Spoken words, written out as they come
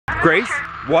Grace?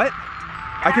 What?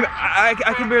 I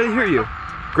can barely hear you.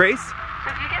 Grace?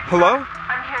 Hello?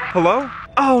 Hello?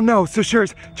 Oh no, so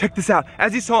Sharers, check this out.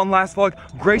 As you saw in last vlog,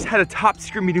 Grace had a top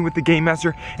secret meeting with the Game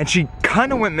Master and she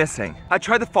kinda went missing. I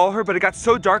tried to follow her, but it got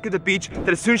so dark at the beach that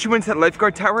as soon as she went to that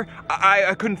lifeguard tower,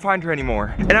 I couldn't find her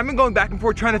anymore. And I've been going back and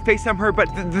forth trying to FaceTime her, but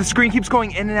the screen keeps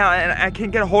going in and out and I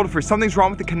can't get a hold of her. Something's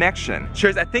wrong with the connection.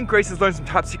 Sharers, I think Grace has learned some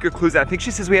top secret clues and I think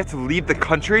she says we have to leave the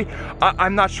country.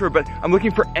 I'm not sure, but I'm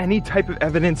looking for any type of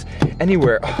evidence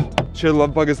anywhere. Oh, Share, the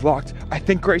love bug is locked. I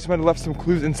think Grace might have left some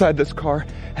clues inside this car.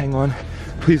 Hang on.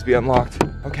 Please be unlocked.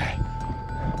 Okay.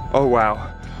 Oh,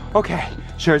 wow. Okay.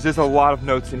 Sharers, there's a lot of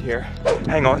notes in here.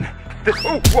 Hang on.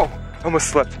 Oh, whoa. Almost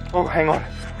slipped. Oh, hang on.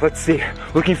 Let's see.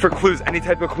 Looking for clues, any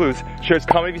type of clues. Sharers,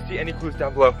 comment if you see any clues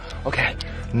down below. Okay.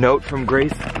 Note from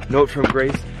Grace. Note from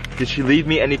Grace. Did she leave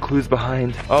me any clues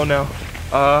behind? Oh, no.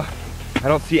 I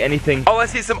don't see anything. All I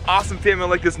see is some awesome family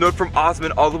like this note from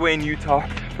Osmond all the way in Utah.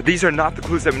 But these are not the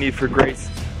clues that we need for Grace.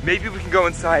 Maybe we can go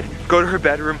inside, go to her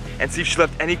bedroom, and see if she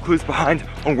left any clues behind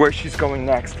on where she's going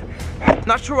next.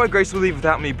 Not sure why Grace will leave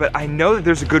without me, but I know that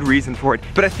there's a good reason for it.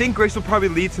 But I think Grace will probably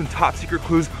leave some top secret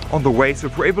clues on the way, so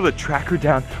if we're able to track her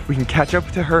down, we can catch up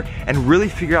to her and really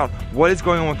figure out what is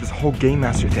going on with this whole Game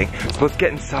Master thing. So let's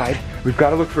get inside. We've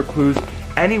got to look for clues.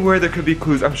 Anywhere there could be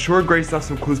clues. I'm sure Grace left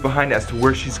some clues behind as to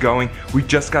where she's going. We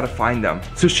just got to find them.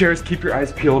 So Sharers, keep your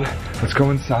eyes peeled. Let's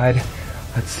go inside.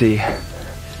 Let's see.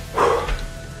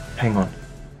 Hang on.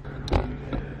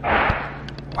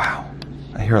 Wow,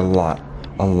 I hear a lot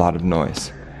of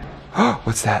noise. Oh,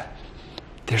 what's that?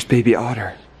 There's baby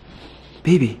otter.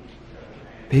 Baby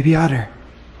otter.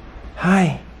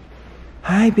 Hi.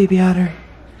 Hi, baby otter.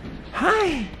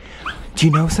 Hi. Do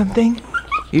you know something?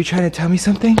 Are you trying to tell me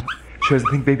something? Sharers,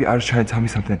 I think baby otter's trying to tell me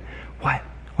something. What?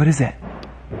 What is it?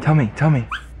 Tell me.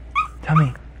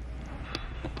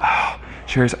 Oh,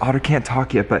 Sharers, Otter can't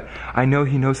talk yet, but I know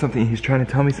he knows something. He's trying to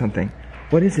tell me something.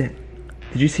 What is it?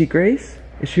 Did you see Grace?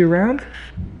 Is she around?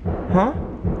 Huh?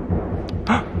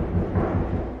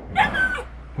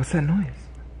 What's that noise?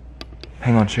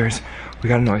 Hang on, Sharers. We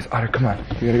got a noise. Otter, come on.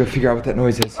 We gotta go figure out what that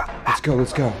noise is.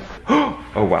 Let's go.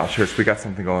 Oh wow, Sharers, we got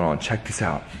something going on. Check this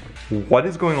out. What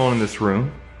is going on in this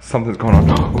room? Something's going on.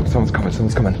 Oh, someone's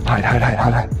coming.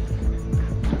 Hide.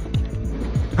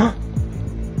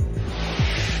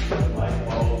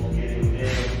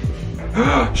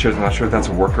 Sharers, I'm not sure if that's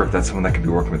a worker or if that's someone that could be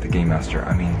working with the Game Master.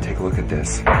 I mean, take a look at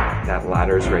this. That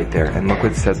ladder is right there, and look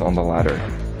what it says on the ladder.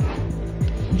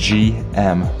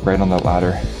 GM, right on that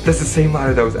ladder. That's the same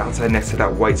ladder that was outside next to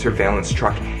that white surveillance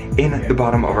truck in the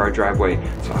bottom of our driveway.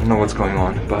 So I don't know what's going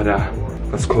on, but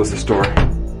let's close this door.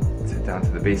 Down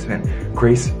to the basement.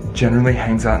 Grace generally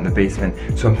hangs out in the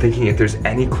basement, so I'm thinking if there's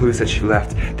any clues that she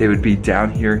left, they would be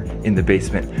down here in the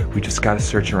basement. We just gotta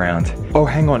search around. Oh,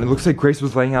 hang on, it looks like Grace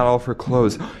was laying out all of her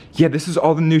clothes. Yeah, this is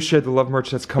all the new Share the Love merch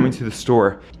that's coming to the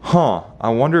store. Huh, I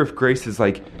wonder if Grace is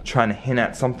like trying to hint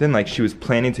at something, like she was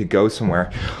planning to go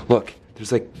somewhere. Look,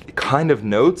 there's like kind of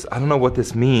notes. I don't know what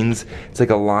this means. It's like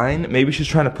a line. Maybe she's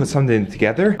trying to put something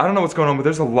together. I don't know what's going on, but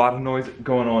there's a lot of noise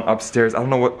going on upstairs. I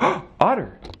don't know what.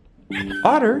 Otter.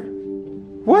 Otter?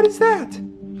 What is that?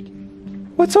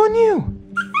 What's on you?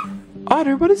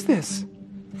 Otter, what is this?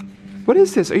 What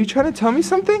is this? Are you trying to tell me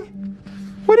something?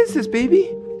 What is this,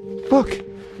 baby? Look,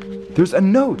 there's a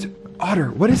note.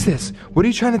 Otter, what is this? What are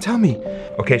you trying to tell me?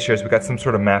 Okay, Sharers, we got some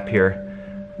sort of map here.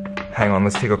 Hang on,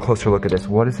 let's take a closer look at this.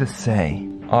 What does this say?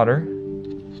 Otter?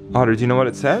 Otter, do you know what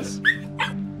it says?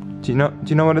 Do you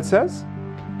know what it says?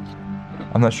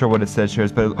 I'm not sure what it says,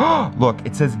 Sharers, but look,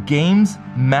 it says Games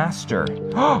Master.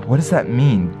 What does that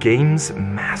mean? Games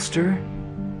Master?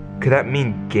 Could that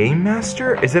mean Game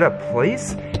Master? Is it a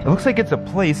place? It looks like it's a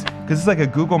place, because it's like a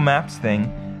Google Maps thing.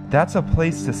 That's a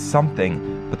place to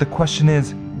something. But the question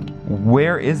is,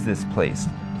 where is this place?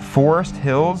 Forest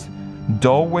Hills?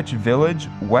 Dulwich Village?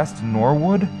 West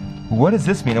Norwood? What does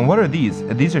this mean? And what are these?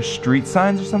 These are street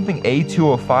signs or something?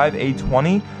 A205,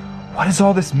 A20? What does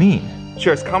all this mean?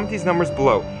 Sharers, comment these numbers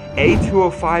below.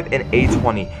 A205 and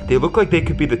A20. They look like they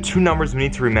could be the two numbers we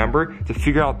need to remember to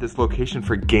figure out this location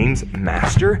for Games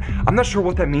Master. I'm not sure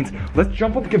what that means. Let's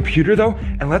jump on the computer though,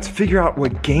 and let's figure out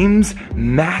what Games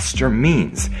Master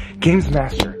means. Games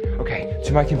Master. Okay,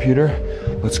 to my computer.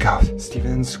 Let's go.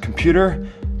 Steven's computer.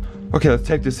 Okay, let's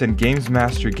type this in. Games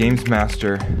Master, Games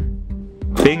Master.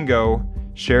 Bingo.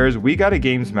 Sharers, we got a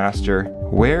Games Master.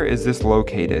 Where is this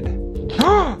located?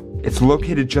 It's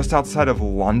located just outside of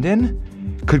London?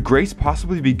 Could Grace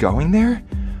possibly be going there?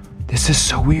 This is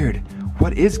so weird.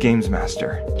 What is Games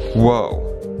Master? Whoa.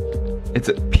 It's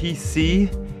a PC,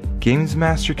 Games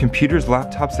Master, computers,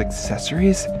 laptops,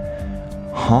 accessories?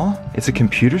 Huh? It's a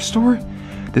computer store?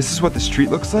 This is what the street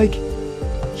looks like?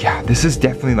 Yeah, this is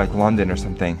definitely like London or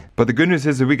something. But the good news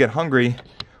is if we get hungry,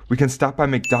 we can stop by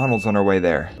McDonald's on our way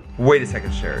there. Wait a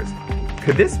second, Sharers.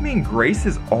 Could this mean Grace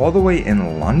is all the way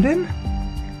in London?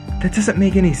 That doesn't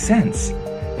make any sense.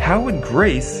 How would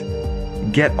Grace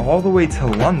get all the way to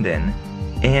London?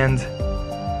 And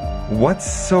what's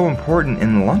so important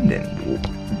in London?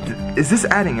 Is this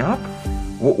adding up?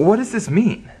 What does this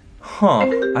mean? Huh,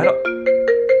 I don't...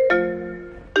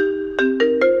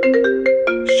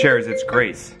 Sharers, it's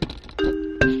Grace.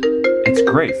 It's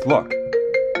Grace, look.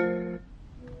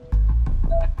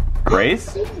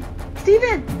 Grace?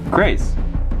 Steven! Grace.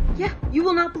 Yeah, you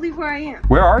will not believe where I am.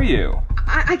 Where are you?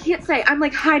 I can't say. I'm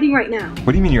like hiding right now.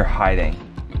 What do you mean you're hiding?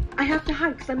 I have to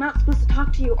hide because I'm not supposed to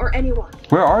talk to you or anyone.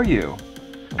 Where are you?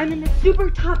 I'm in a super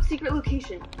top secret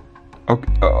location.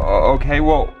 Okay,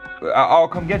 well, I'll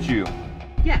come get you.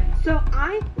 Yeah, so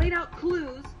I laid out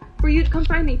clues for you to come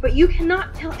find me, but you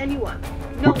cannot tell anyone.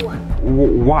 No one.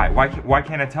 Why? Why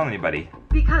can't I tell anybody?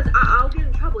 Because I'll get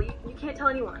in trouble. You can't tell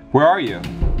anyone. Where are you?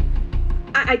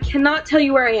 I cannot tell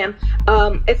you where I am.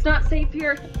 It's not safe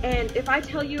here, and if I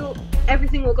tell you,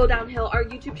 everything will go downhill. Our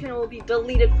YouTube channel will be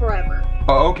deleted forever.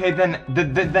 Okay, then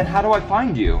how do I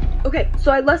find you? Okay,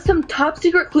 so I left some top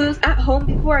secret clues at home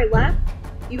before I left.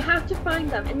 You have to find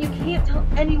them, and you can't tell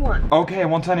anyone. Okay, I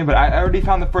won't tell anybody. I already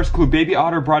found the first clue. Baby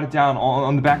Otter brought it down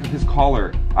on the back of his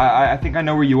collar. I think I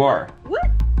know where you are. What?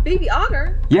 Baby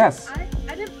Otter? Yes.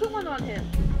 I didn't put one on him.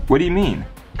 What do you mean?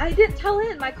 I didn't tell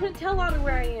him. I couldn't tell Otter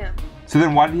where I am. So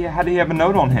then how did he have a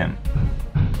note on him?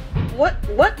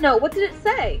 What note? What did it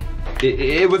say?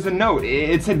 It was a note.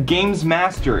 It said Games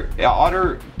Master.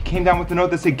 Otter came down with a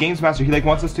note that said Games Master. He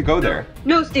wants us to go there.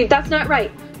 No, Steve, that's not right.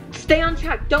 Stay on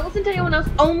track. Don't listen to anyone else.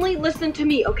 Only listen to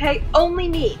me, okay? Only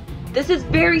me. This is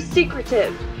very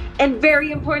secretive and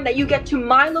very important that you get to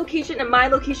my location and my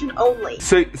location only.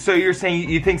 So you're saying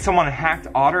you think someone hacked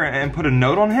Otter and put a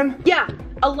note on him? Yeah.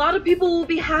 A lot of people will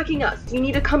be hacking us. You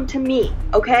need to come to me,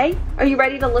 okay? Are you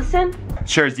ready to listen?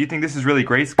 Sharers, do you think this is really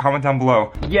Grace? Comment down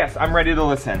below. Yes, I'm ready to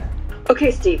listen. Okay,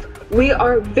 Steve. We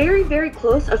are very, very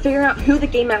close of figuring out who the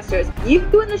Game Master is. You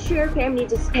and the Sharer fam need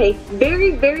to pay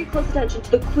very, very close attention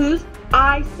to the clues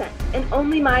I sent, and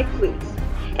only my clues.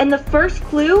 And the first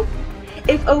clue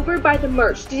is over by the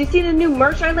merch. Did you see the new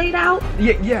merch I laid out?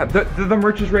 Yeah, the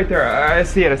merch is right there. I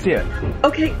see it.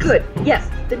 Okay, good. Yes,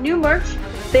 the new merch.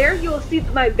 There you will see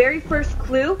my very first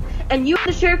clue, and you and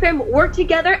the Sharer fam work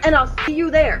together, and I'll see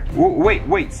you there.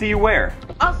 Wait, see you where?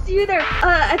 I'll see you there.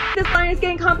 I think this line is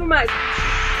getting compromised.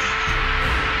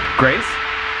 Grace?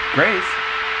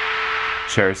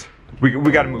 Sharers,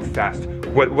 we gotta move fast.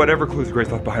 Whatever clues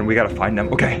Grace left behind, we gotta find them.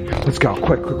 Okay, let's go,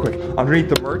 quick. Underneath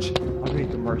the merch.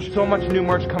 So much new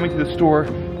merch coming to the store.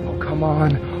 Oh, come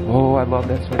on. Oh, I love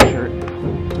that sweatshirt.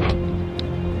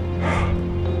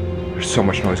 There's so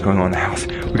much noise going on in the house.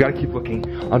 We gotta keep looking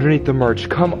underneath the merch.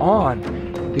 Come on.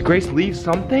 Did Grace leave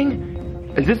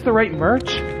something? Is this the right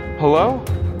merch? Hello?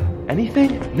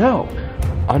 Anything? No.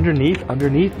 Underneath.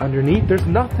 There's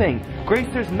nothing. Grace,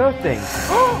 there's nothing.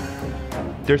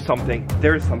 There's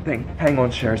something. Hang on,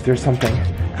 Sharers. There's something.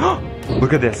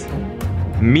 Look at this.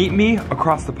 Meet me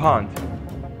across the pond.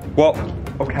 Well,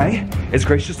 okay. Is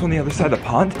Grace just on the other side of the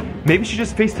pond? Maybe she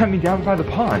just FaceTimed me down by the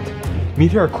pond.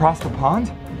 Meet her across the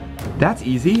pond? That's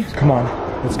easy. Come on,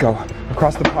 let's go.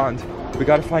 Across the pond. We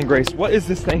gotta find Grace. What is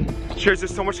this thing? Sharers,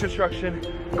 there's so much construction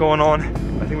going on.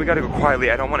 I think we gotta go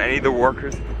quietly. I don't want any of the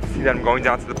workers to see that I'm going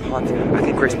down to the pond. I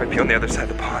think Grace might be on the other side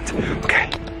of the pond. Okay,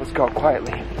 let's go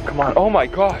quietly. Come on. Oh my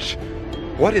gosh.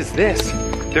 What is this?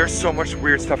 There's so much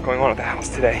weird stuff going on at the house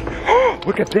today.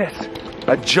 Look at this.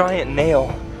 A giant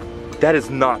nail. That is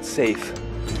not safe.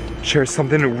 Sure,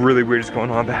 something really weird is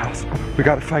going on in the house. We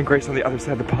gotta find Grace on the other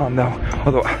side of the pond though.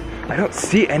 Although, I don't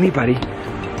see anybody.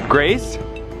 Grace?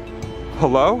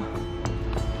 Hello?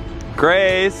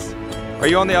 Grace? Are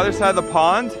you on the other side of the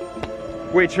pond?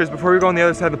 Wait, Sharers, before we go on the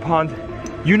other side of the pond,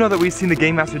 you know that we've seen the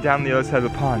Game Master down on the other side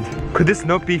of the pond. Could this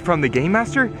note be from the Game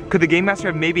Master? Could the Game Master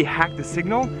have maybe hacked the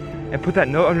signal and put that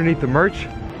note underneath the merch?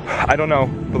 I don't know,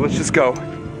 but let's just go.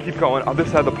 Keep going, other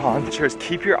side of the pond. Sharers,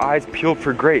 keep your eyes peeled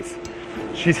for Grace.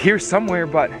 She's here somewhere,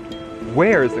 but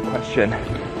where is the question?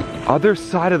 Other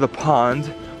side of the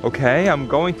pond. Okay, I'm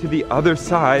going to the other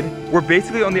side. We're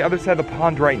basically on the other side of the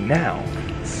pond right now.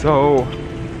 So,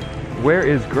 where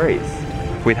is Grace?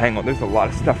 Wait, hang on, there's a lot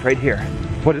of stuff right here.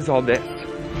 What is all this?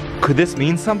 Could this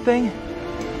mean something?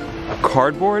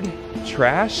 Cardboard?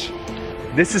 Trash?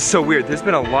 This is so weird. There's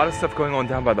been a lot of stuff going on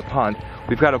down by the pond.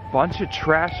 We've got a bunch of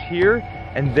trash here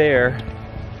and there,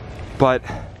 but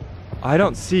I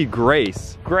don't see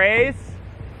Grace. Grace?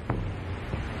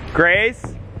 Grace,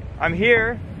 I'm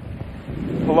here.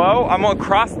 Hello? I'm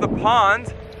across the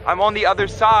pond. I'm on the other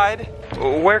side.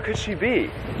 Where could she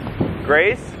be?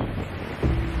 Grace?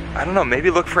 I don't know, maybe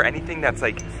look for anything that's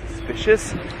like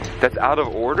suspicious, that's out of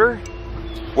order.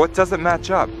 What doesn't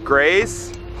match up?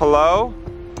 Grace? Hello?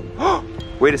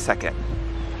 Wait a second.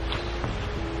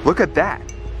 Look at that.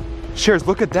 Shares,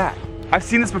 look at that. I've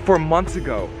seen this before months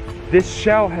ago. This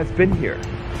shell has been here.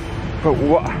 But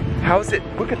what? How is it?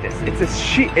 Look at this.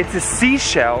 It's a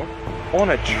seashell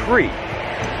on a tree.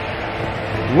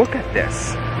 Look at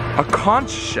this. A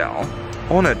conch shell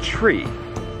on a tree.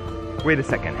 Wait a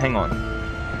second. Hang on.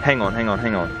 Hang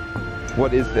on.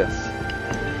 What is this?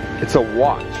 It's a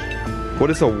watch. What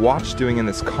is a watch doing in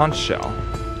this conch shell?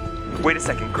 Wait a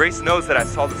second. Grace knows that I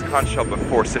saw this conch shell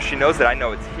before, so she knows that I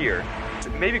know it's here.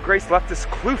 Maybe Grace left this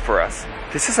clue for us.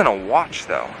 This isn't a watch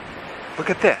though.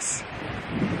 Look at this.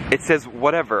 It says,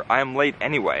 whatever, I am late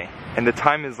anyway. And the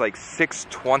time is like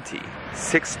 6:20.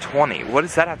 6:20. What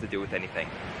does that have to do with anything?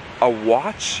 A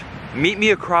watch? Meet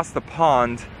me across the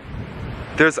pond.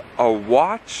 There's a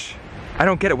watch? I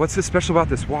don't get it. What's so special about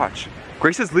this watch?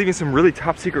 Grace is leaving some really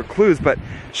top secret clues, but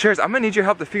Shares, I'm gonna need your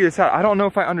help to figure this out. I don't know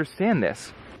if I understand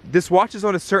this. This watch is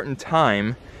on a certain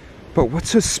time, but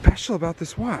what's so special about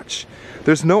this watch?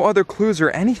 There's no other clues or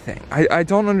anything. I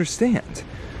don't understand.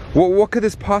 What could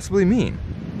this possibly mean?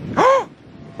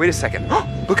 Wait a second.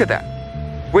 Look at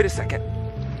that. Wait a second.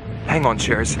 Hang on,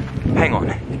 Shares. Hang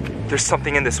on. There's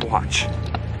something in this watch.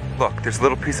 Look, there's a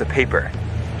little piece of paper.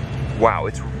 Wow,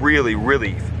 it's really,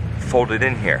 really folded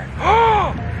in here.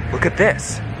 Look at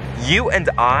this. You and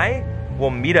I will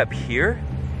meet up here.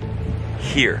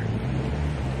 Here.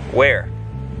 Where?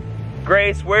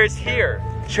 Grace, where's here?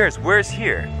 Shares, where's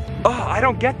here? Oh, I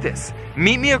don't get this.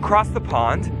 Meet me across the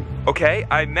pond. Okay,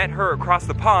 I met her across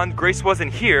the pond. Grace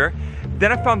wasn't here.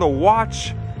 Then I found a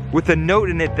watch with a note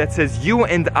in it that says, you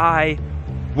and I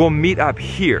will meet up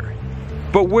here.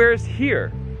 But where's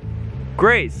here?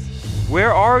 Grace,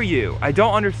 where are you? I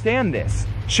don't understand this.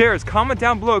 Shares, comment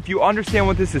down below if you understand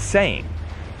what this is saying.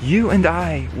 You and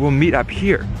I will meet up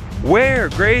here. Where,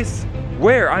 Grace?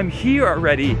 Where? I'm here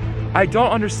already. I don't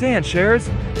understand, Shares.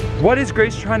 What is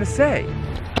Grace trying to say?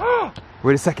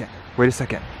 Wait a second. Wait a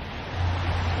second.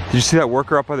 Did you see that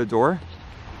worker up by the door?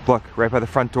 Look, right by the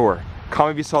front door.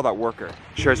 Comment if you saw that worker.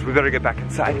 Shares, we better get back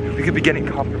inside. We could be getting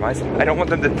compromised. I don't want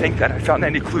them to think that I found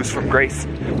any clues from Grace,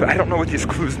 but I don't know what these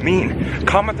clues mean.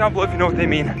 Comment down below if you know what they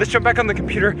mean. Let's jump back on the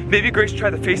computer. Maybe Grace tried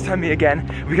to FaceTime me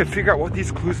again. We can figure out what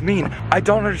these clues mean. I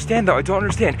don't understand though, I don't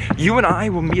understand. You and I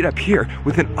will meet up here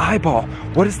with an eyeball.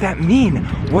 What does that mean?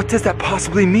 What does that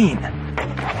possibly mean?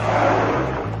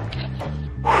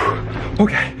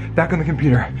 Okay, back on the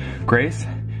computer. Grace,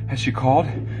 has she called?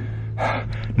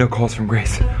 No calls from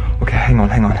Grace. Okay, hang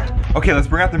on. Okay, let's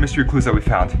bring out the mystery clues that we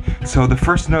found. So the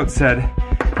first note said,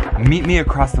 meet me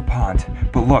across the pond.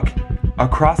 But look,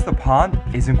 across the pond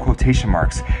is in quotation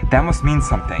marks. That must mean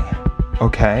something.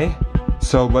 Okay,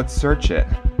 so let's search it.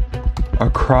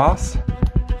 Across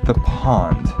the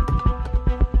pond.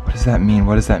 What does that mean?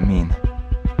 What does that mean?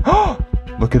 Oh,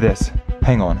 look at this.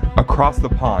 Hang on. Across the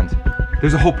pond.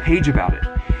 There's a whole page about it.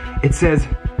 It says,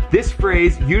 this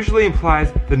phrase usually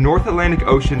implies the North Atlantic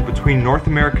Ocean between North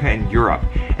America and Europe,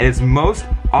 and is most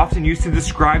often used to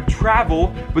describe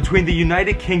travel between the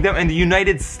United Kingdom and the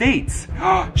United States.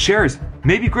 Shares,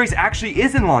 maybe Grace actually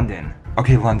is in London.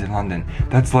 Okay, London.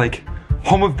 That's like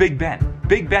home of Big Ben.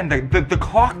 Big Ben, the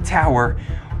clock tower.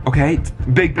 Okay,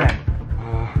 Big Ben.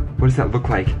 What does that look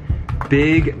like?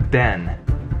 Big Ben.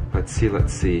 Let's see.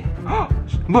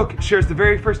 Look, Shares, the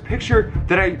very first picture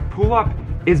that I pull up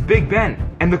is Big Ben,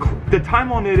 and the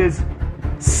time on it is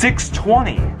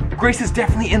 6:20. Grace is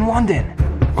definitely in London.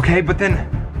 Okay, but then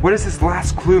what does this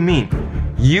last clue mean?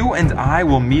 You and I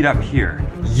will meet up here.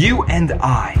 You and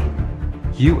I,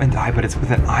 but it's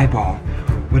with an eyeball.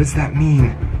 What does that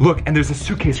mean? Look, and there's a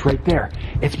suitcase right there.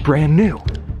 It's brand new.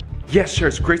 Yes,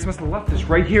 Shares, Grace must have left this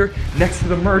right here next to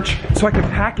the merch so I can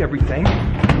pack everything.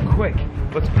 Quick,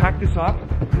 let's pack this up.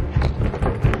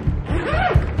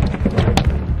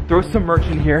 Throw some merch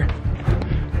in here.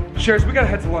 Shares, we gotta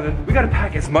head to London. We gotta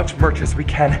pack as much merch as we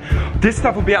can. This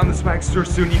stuff will be out in the swag store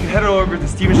soon. You can head over to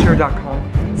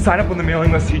StevenSher.com. Sign up on the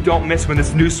mailing list so you don't miss when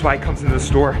this new swag comes into the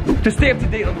store. To stay up to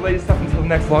date on the latest stuff until the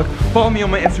next vlog, follow me on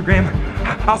my Instagram.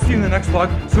 I'll see you in the next vlog.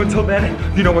 So until then,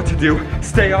 you know what to do.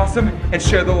 Stay awesome and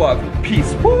share the love.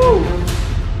 Peace. Woo!